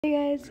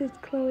Hey guys, it's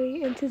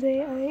Chloe, and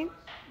today I'm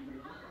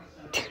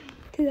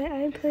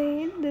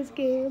playing this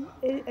game.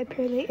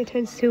 Apparently, it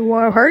turns to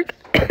Warhawk.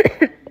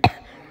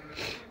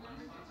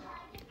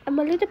 I'm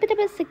a little bit of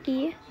a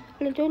sickie,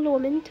 a little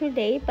woman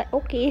today, but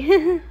okay.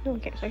 No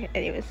one cares. Okay,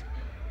 anyways,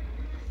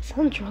 I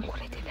sound drunk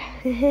when I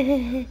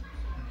did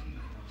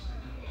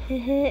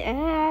that.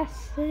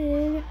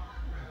 Acid.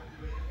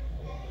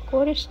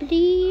 Go to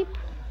sleep.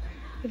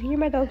 If you hear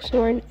my dog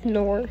snoring,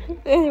 ignore.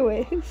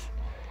 Anyways.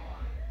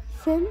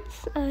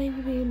 Since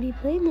I'm going to be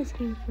playing this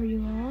game for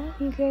you all,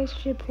 you guys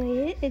should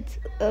play it. It's,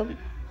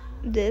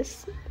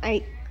 this.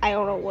 I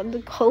don't know what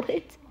to call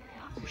it.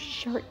 Oh,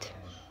 shirt.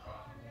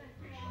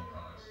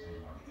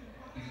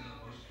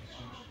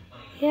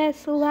 Yeah,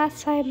 so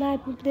last time I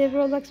did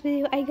Roblox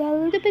video, I got a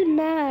little bit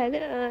mad,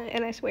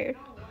 and I swear,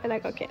 and I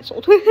got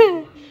cancelled.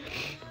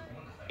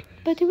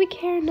 But do we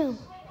care? No.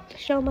 The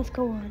show must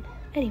go on.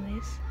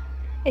 Anyways,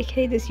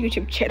 aka this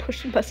YouTube channel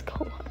must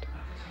go on.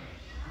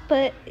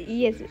 But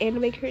yes,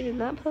 Anime Crew did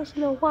not post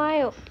in a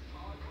while.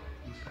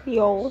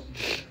 Yo.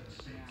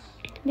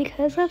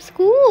 Because of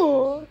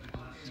school.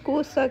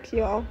 School sucks,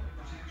 y'all.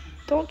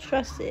 Don't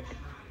trust it.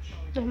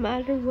 No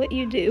matter what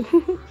you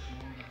do.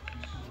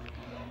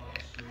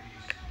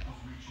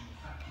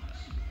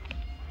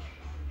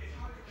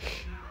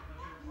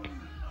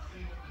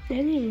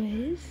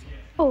 Anyways.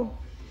 Oh.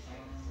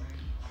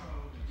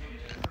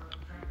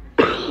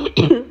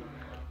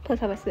 Plus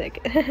I was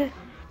sick.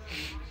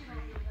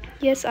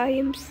 Yes, I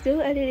am still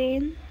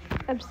editing.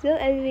 I'm still,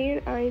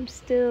 doing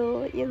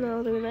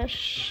my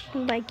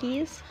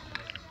Nikes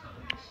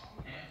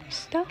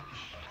stuff.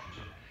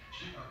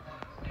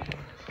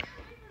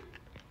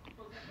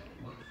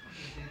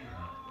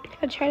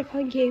 I try to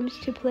find games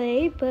to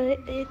play, but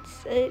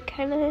it's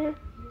kind of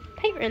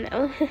tight right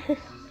now.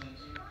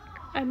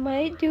 I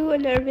might do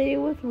another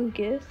video with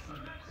Lucas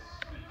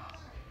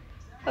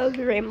of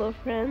the Rainbow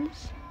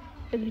Friends.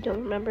 If you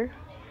don't remember,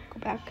 go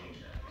back.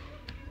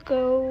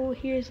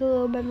 Here's a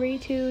little memory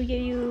to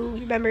give you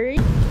memory.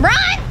 Run!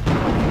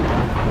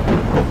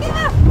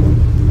 Yeah!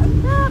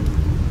 Stop!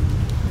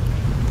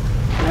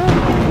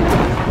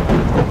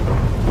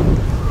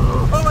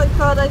 Oh my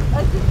god, I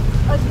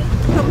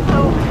just come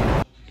home.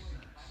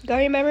 Got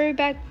your memory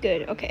back?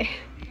 Good, okay.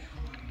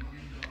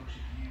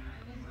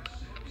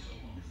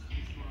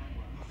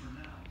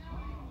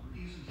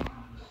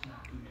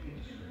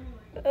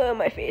 Oh,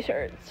 my face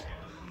hurts.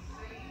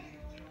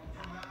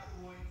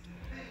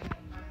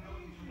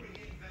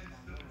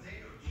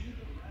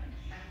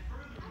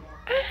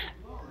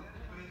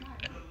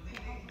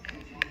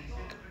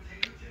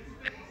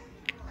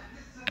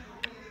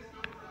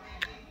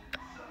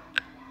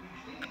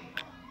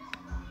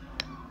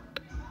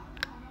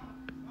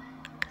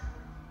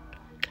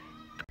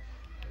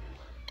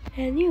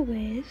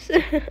 Anyways,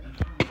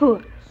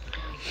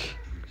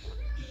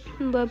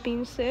 love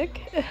being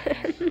sick.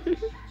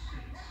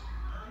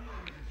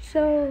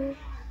 So,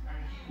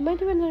 I might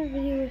do another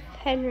video with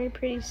Henry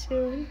pretty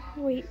soon.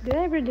 Wait, did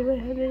I ever do a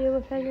video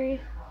with Henry?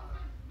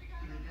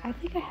 I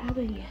think I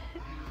haven't yet.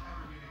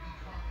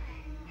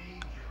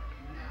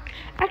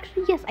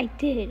 Actually, yes, I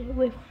did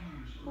with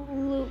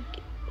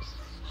Lucas.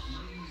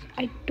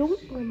 I don't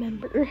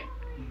remember.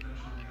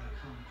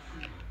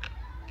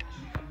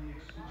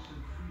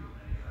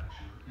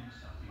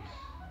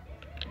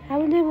 I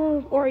haven't done one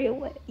with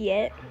Oreo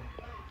yet.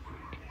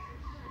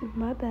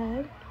 My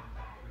bad.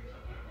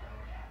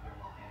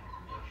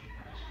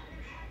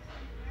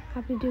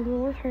 I'll be doing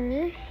one with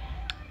her.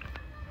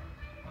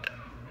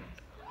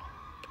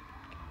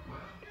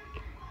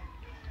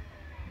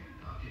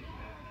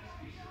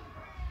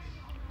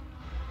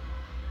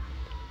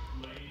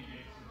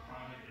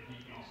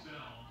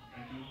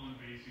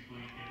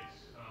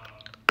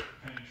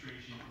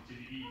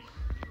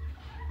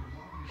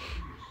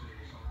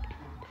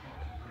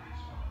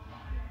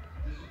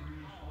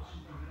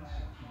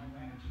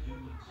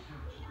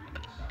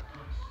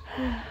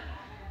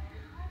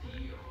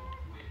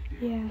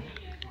 Yeah.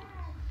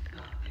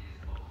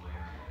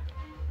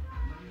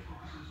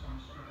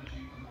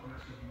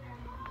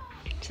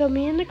 So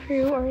me and the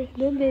crew are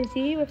been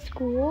busy with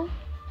school.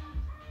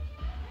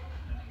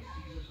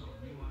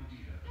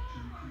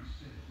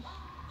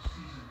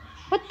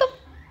 What the?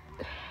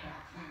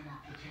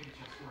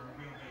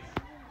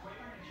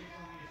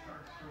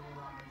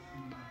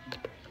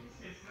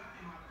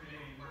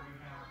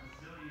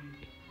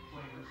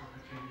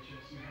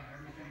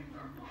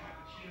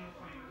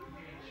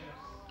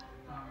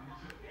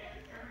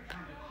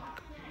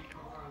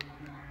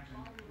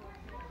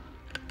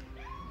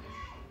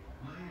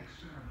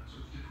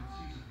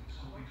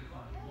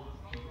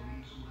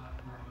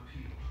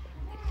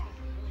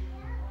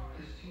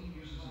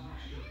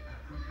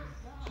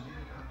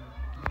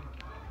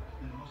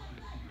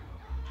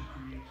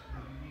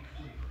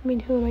 I mean,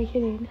 who am I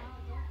kidding?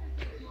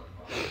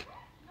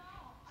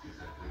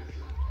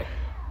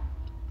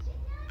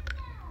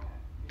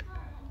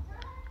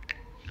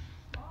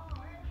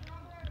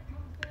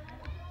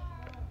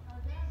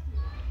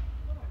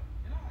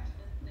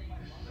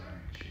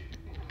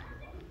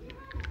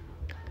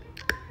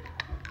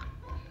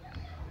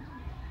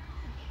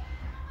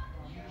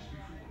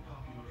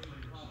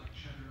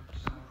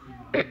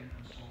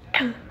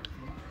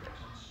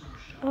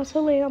 also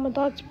laying on my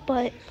dog's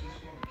butt.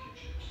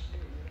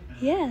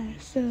 Yeah,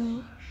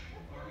 so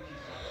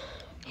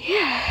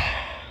yeah.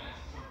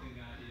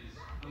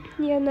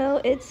 You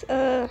know, it's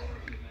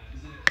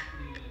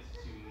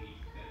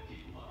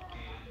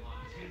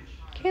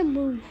can't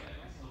move.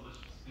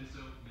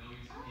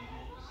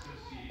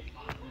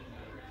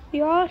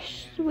 Y'all,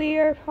 we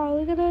are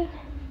probably gonna,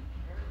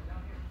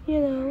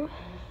 you know,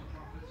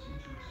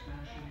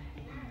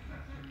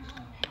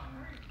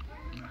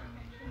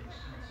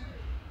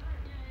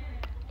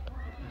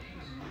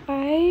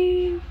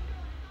 I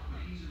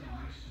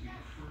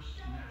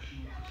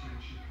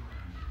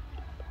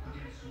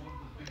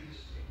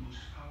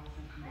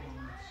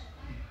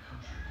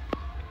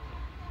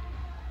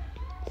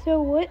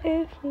so what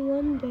if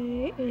one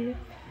day, if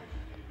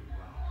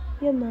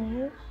you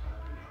know,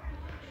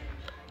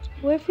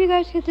 what if you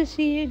guys get to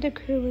see the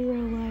crew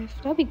in real life?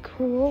 That'd be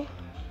cool.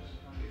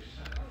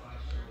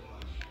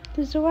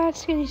 Just don't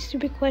ask any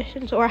stupid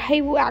questions, or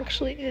I will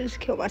actually just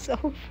kill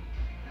myself.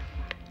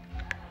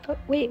 Oh,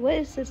 wait, what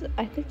is this?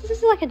 I think this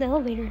is like an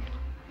elevator.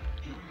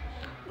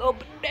 Oh,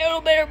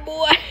 elevator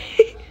boy.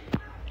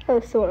 Oh,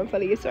 so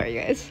unfunny. Sorry,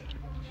 guys.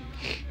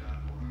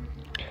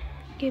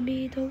 Give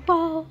me the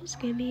walls.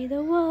 Give me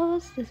the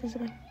walls. This is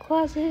like a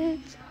closet.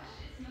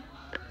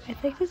 I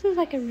think this is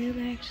like a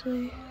room,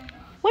 actually.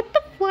 What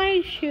the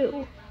flying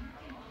shoe?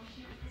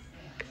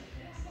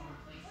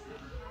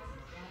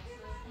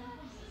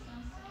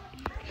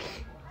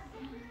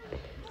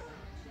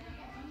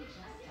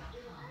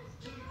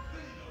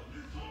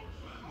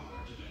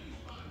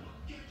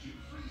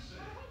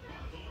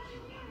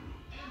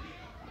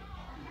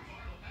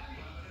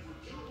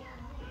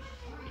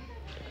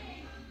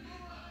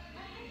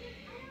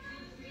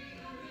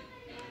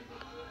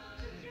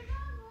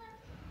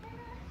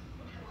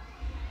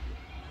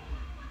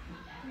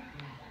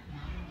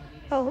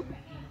 Oh.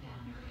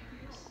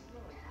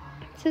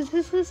 So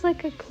this is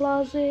like a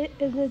closet,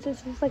 and then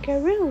this is like a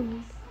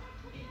room.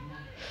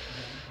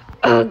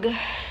 Ugh.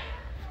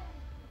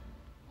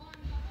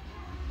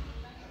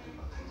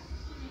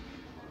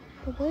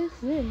 But what is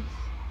this?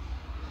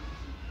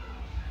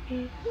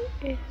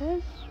 It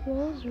has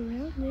walls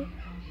around it.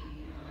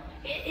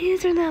 It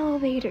is an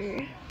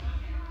elevator.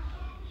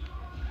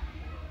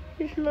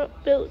 It's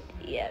not built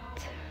yet.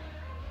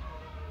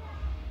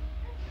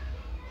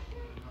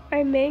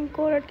 I may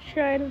gonna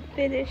try to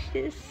finish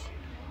this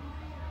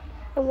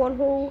in one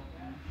whole,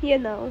 you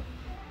know,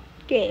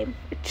 game.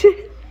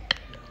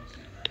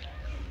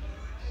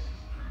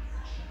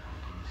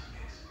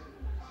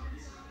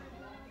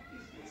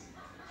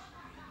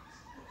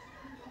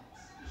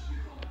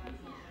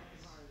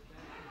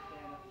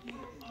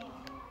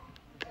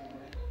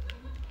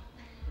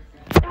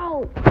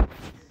 No.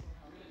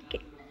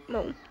 Okay,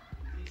 no.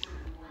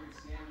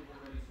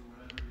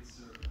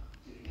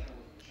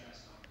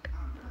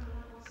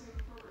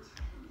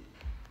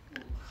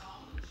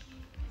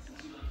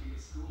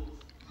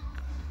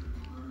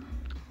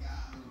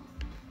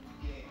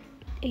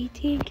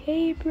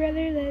 $18K,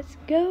 brother, let's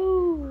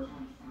go.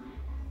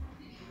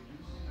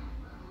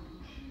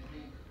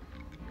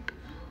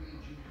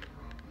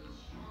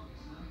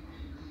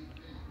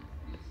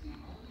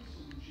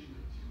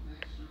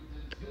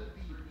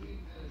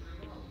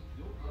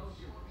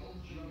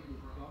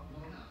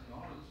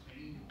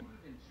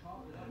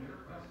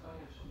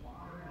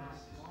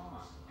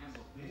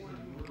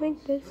 I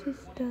think this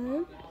is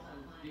done.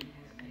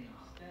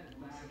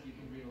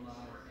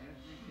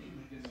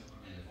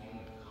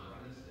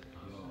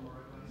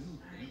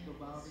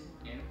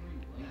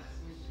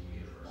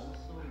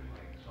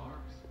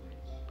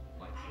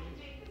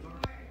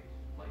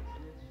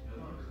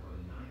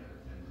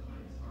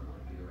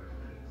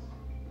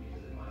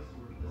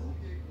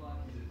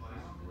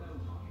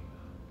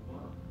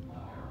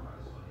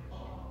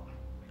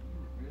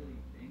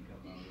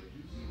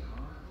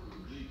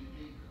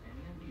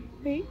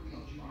 Wait,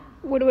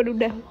 what do I do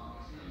now?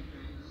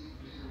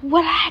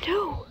 What did I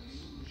do?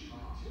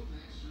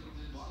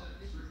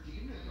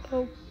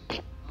 Oh.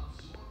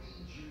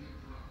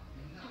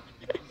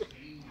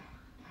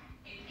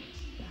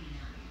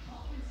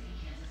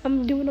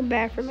 I'm doing a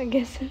bathroom, I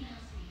guess.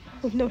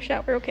 With no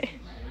shower, okay.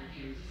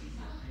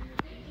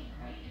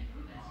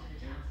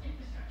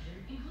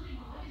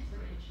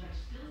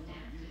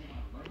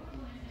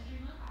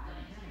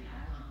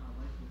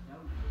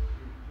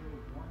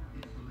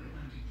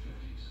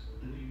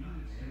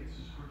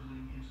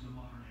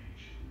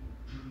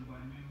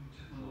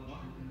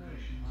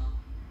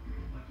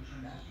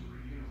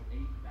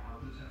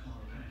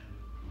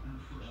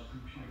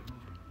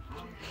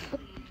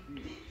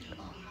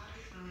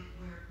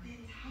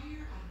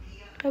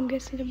 I'm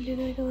guessing I'm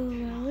doing like a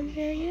little lounge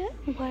area.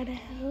 Why the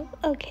hell?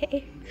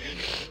 Okay.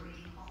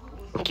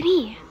 Give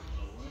me.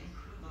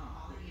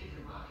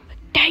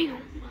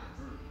 Damn.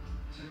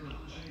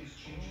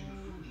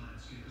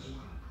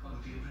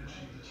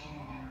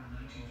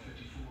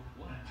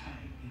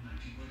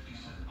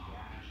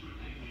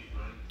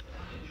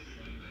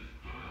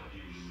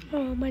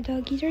 Oh, my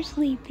doggies are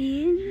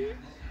sleeping.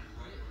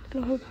 I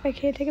hope I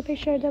can't take a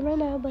picture of them right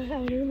now, but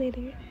I'll do it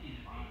later.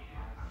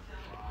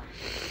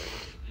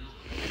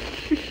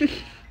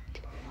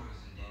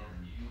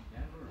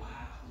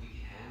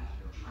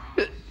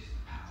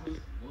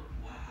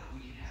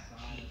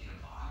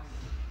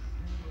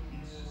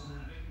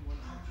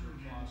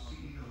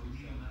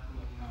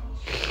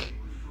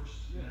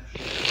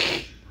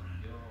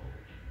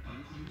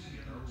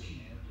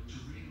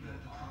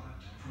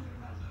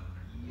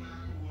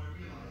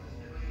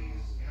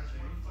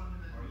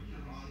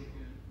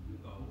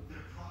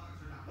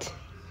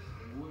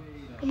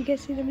 I'm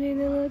guessing I'm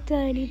doing a little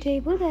tiny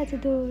table. That's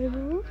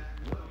adorable.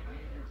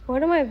 Why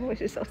do my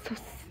voices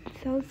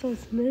sound so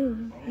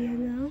smooth, you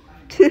know?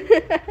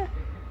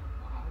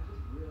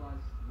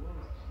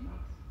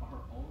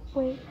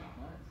 Wait.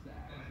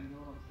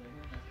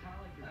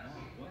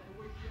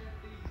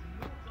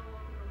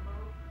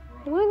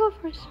 I wanna go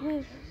for a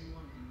swim.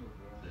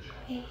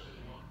 Hey.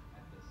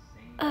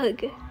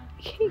 Ugh.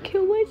 I can't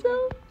kill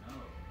myself.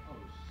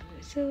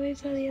 So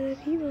where's all the other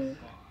people?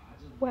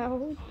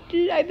 Wow.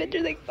 Dude, I bet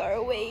they're like far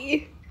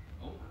away.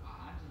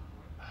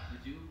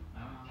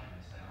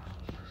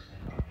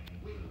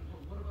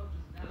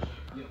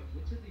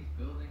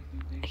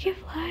 I can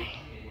fly.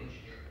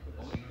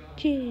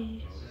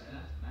 Jeez.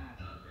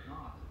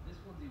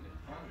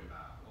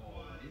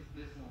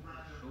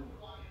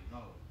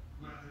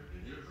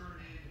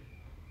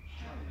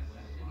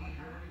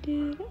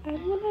 Dude, I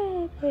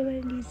wanna play one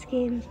of these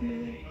games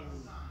more.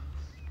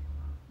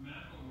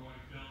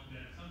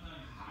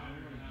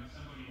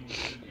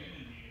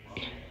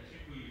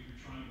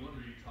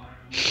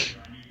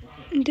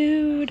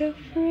 Dude,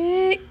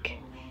 frick.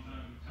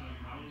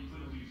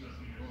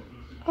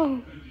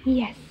 Oh,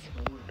 yes.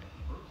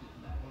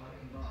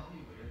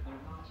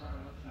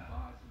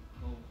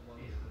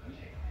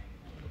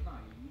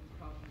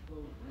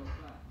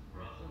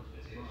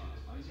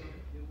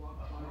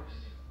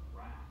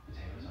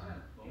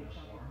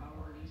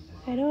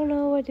 I don't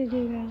know what to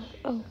do now.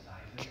 Oh.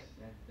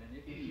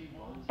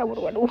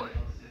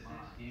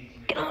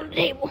 Get on the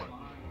table.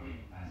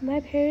 My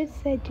parents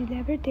said you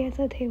never dance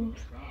on tables.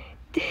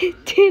 Did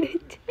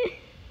it?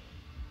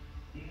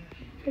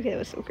 Okay, that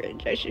was so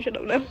cringe. I should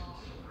have known.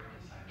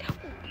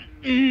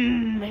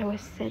 I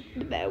was said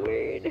the bad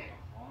word.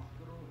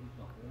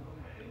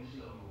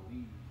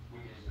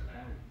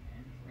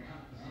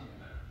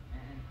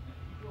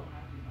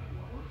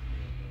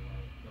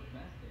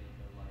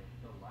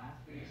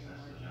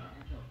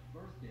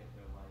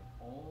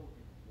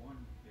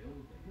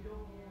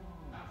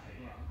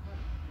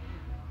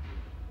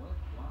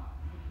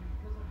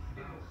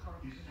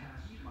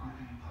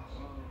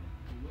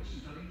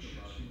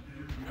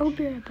 I'll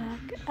be right back.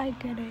 I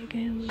gotta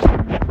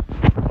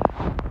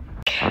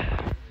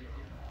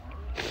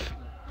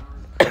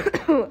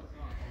go.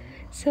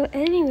 So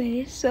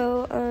anyway,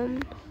 oh.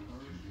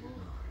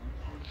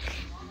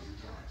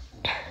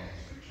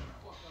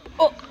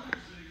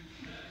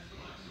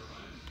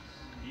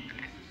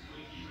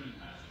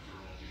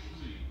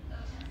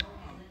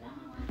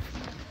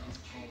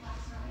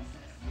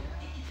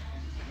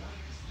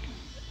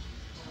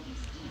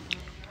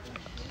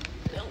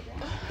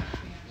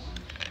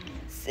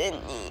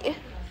 Sydney.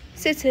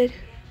 Sit.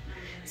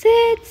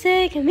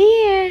 Sit, come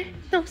here.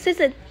 No,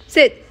 sit.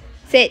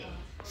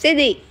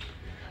 Sydney.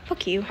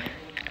 Fuck you.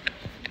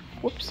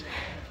 Whoops.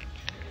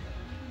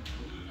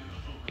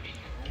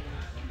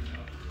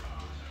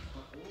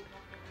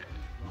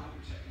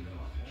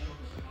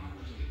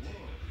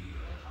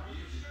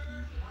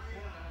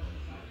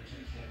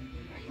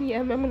 Yeah,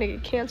 I'm gonna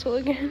get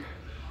canceled again.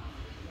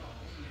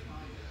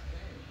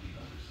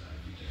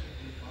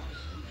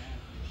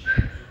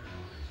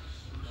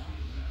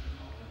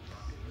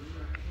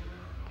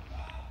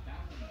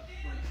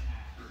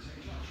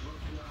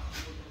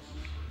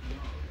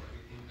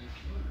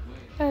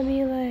 I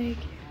mean, like,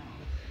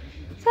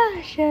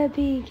 Sasha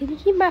B, can you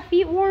keep my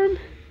feet warm?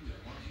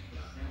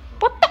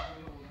 What the?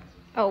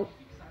 Oh.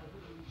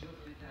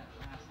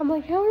 I'm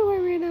like, how do I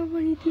run out of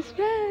money this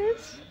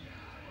fast?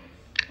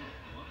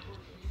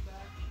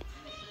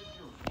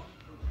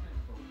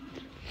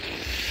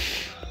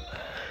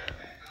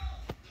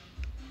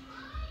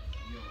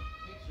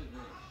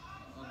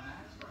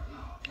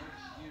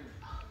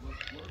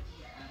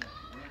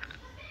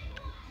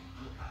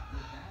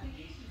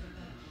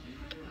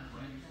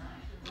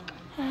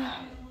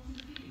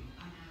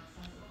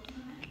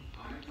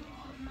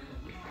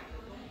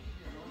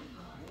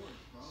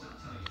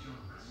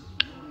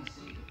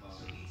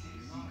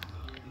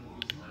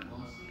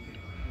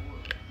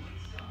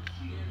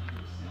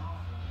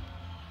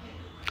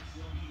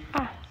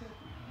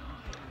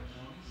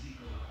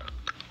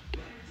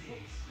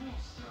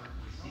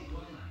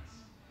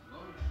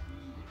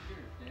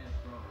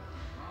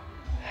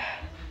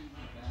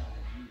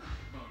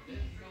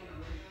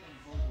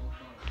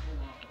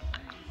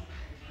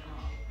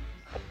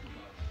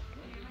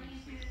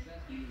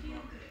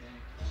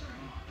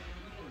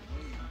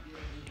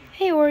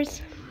 Hey,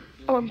 Ors.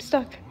 Oh, I'm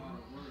stuck.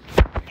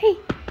 Hey.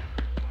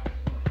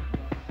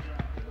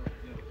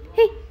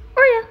 Hey,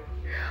 Oreo.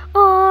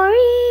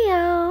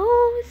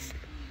 Oreos.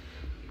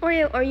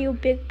 Oreo, are you a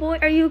big boy?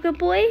 Are you a good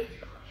boy?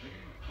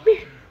 Come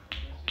here.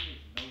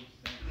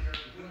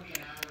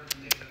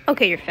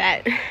 Okay, you're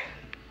fat.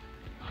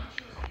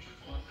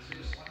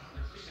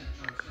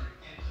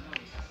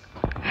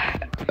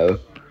 Oh.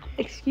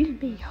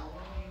 Excuse me.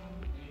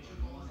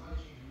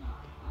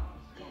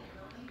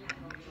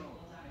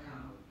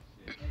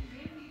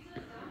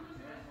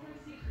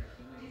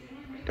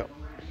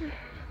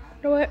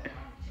 You know what?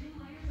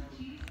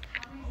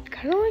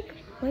 Kind of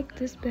like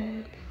this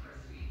bed.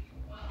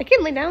 I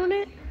can lay down on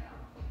it.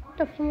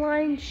 The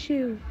flying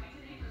shoe.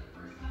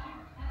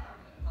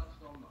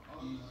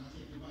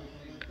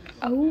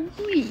 Oh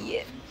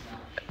yeah.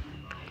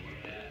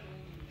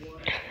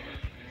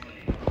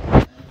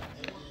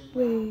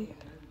 Wait.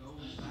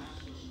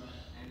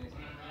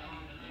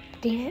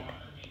 Dang it.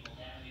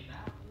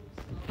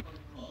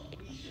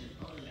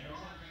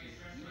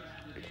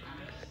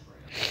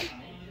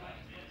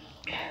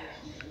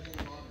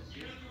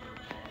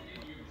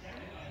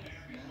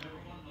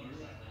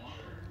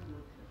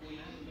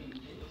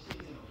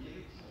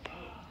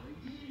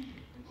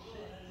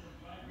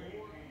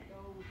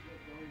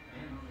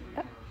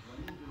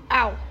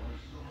 Ow.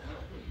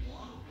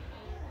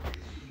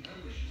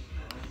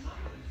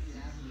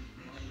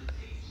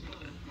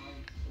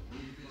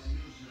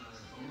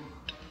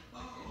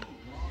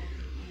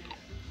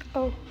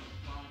 Oh.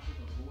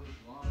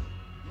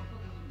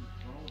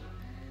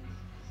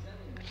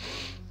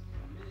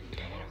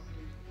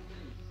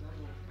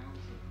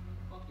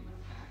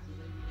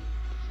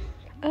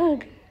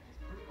 Ugh.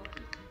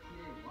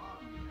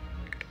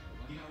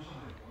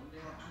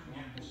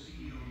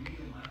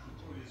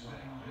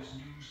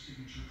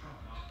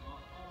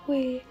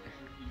 Wait.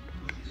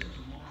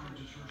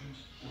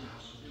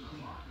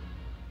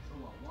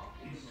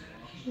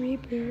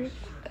 Rebirth.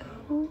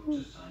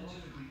 Ooh.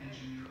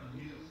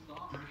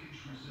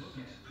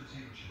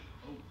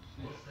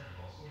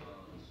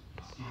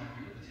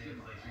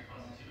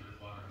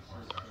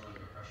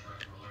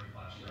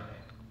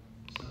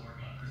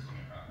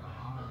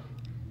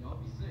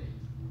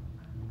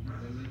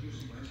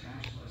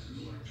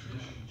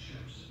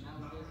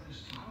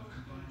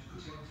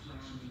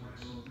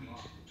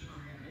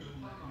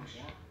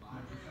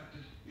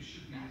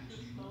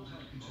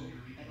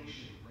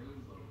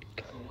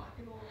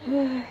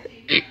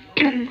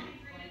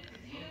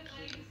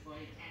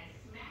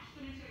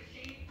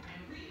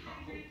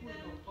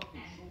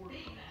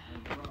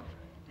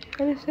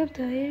 I'm so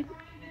tired.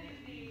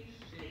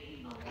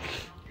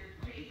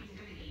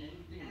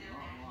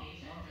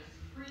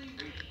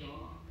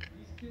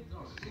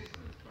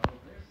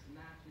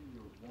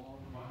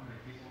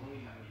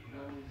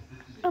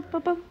 Up,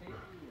 up, up.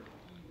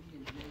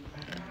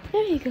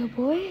 There you go,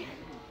 boy.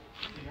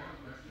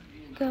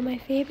 Got my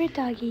favorite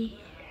doggy.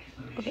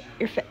 Okay,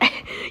 you're fat.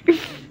 You're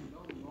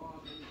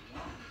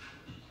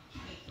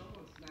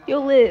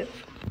You'll live.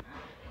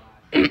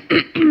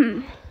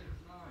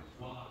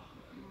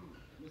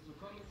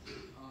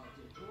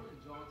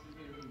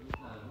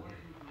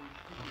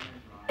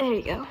 There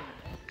you go.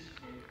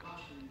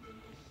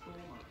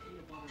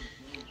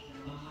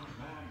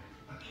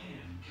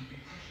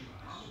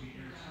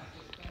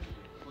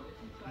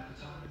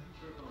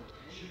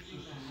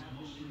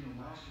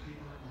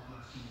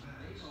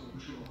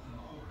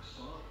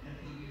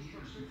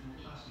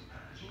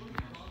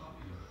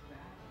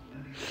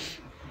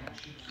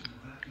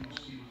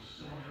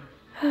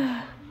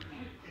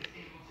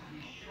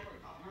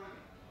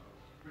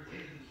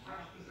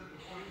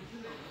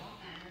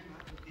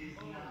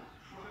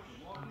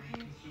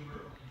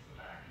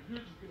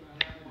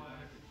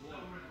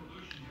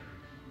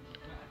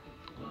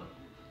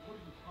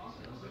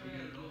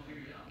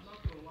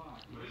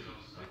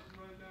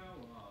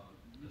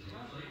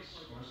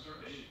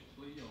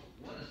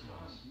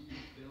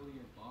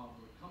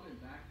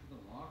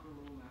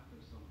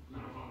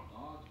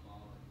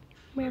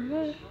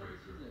 Remember?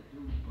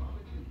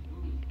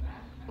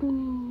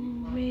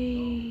 Ooh,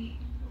 Ray.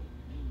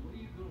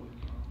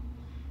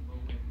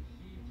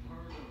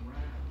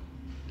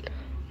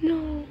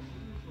 No.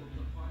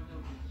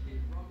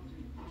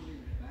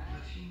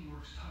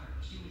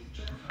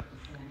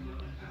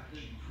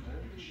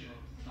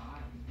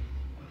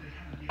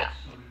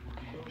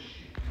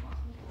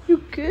 You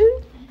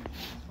good?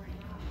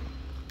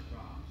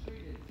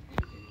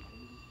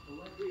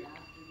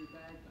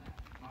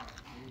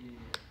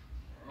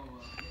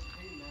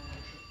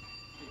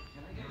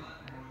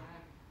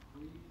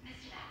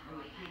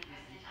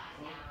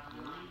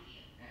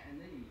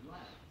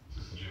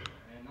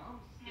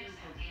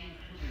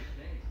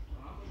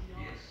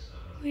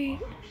 Wait.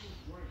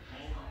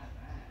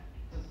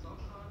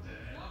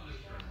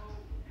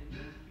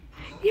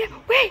 Yeah,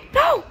 wait,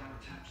 no!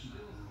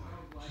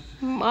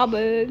 My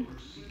bad.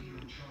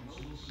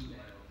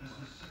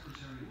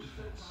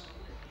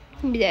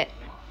 Yeah.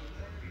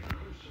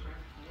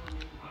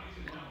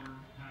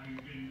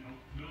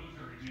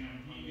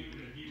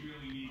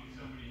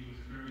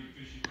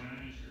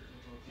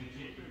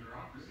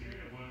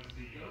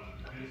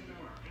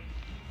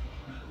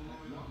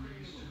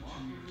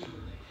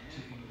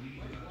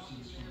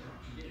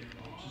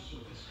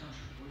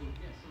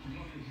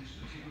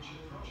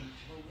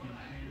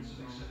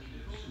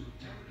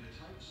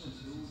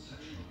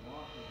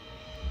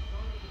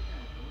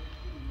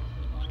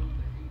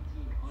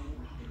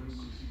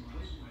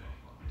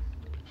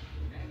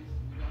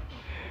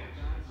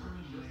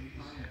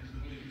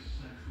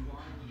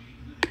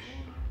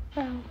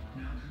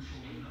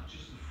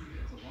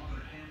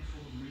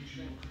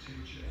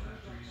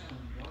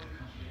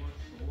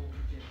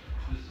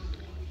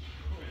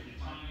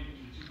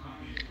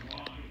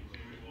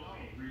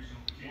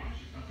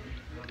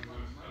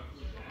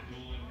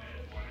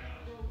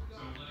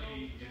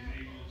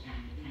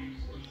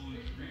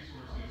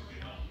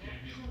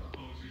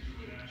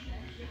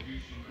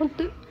 What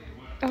the?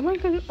 Am I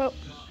gonna? Oh.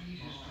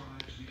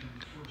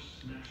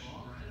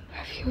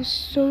 I feel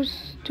so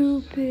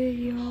stupid,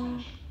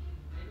 y'all.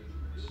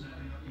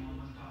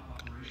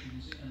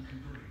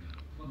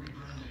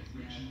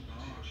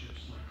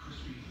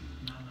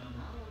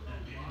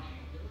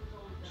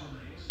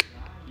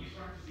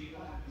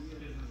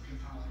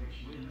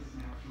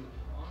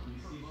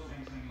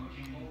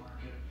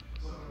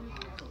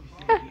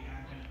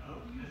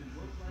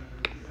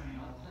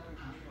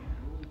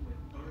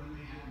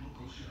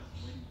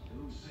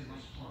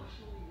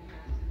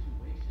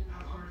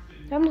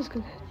 I'm just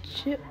gonna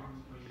chill.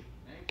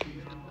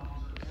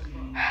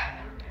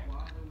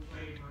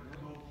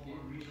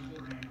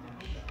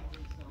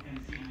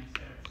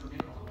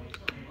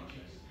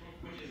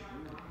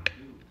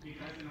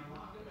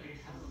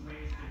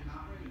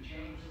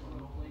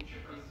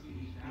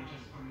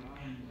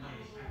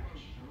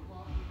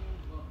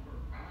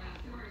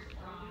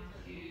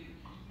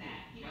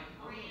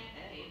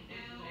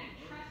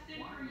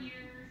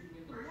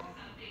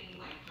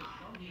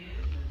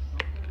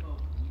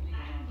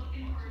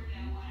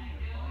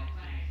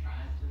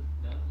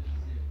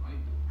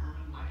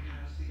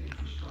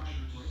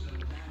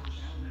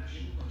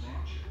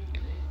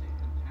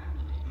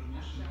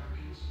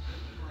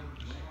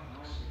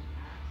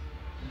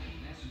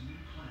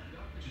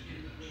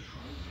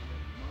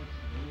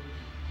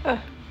 Uh.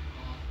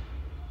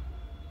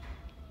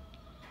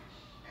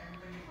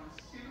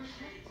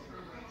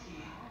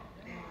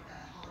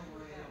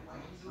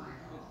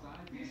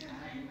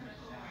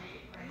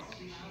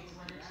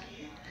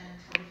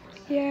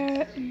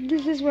 Yeah,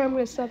 this is where I'm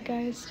gonna stop,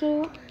 guys.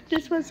 So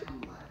this was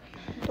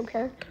don't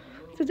care.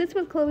 So this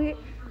was Chloe,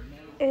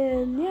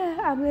 and yeah,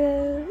 I'm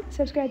gonna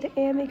subscribe to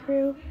Anime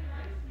Crew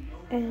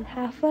and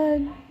have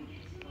fun.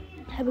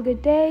 Have a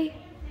good day,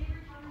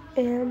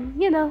 and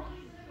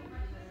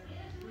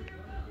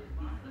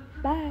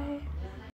bye.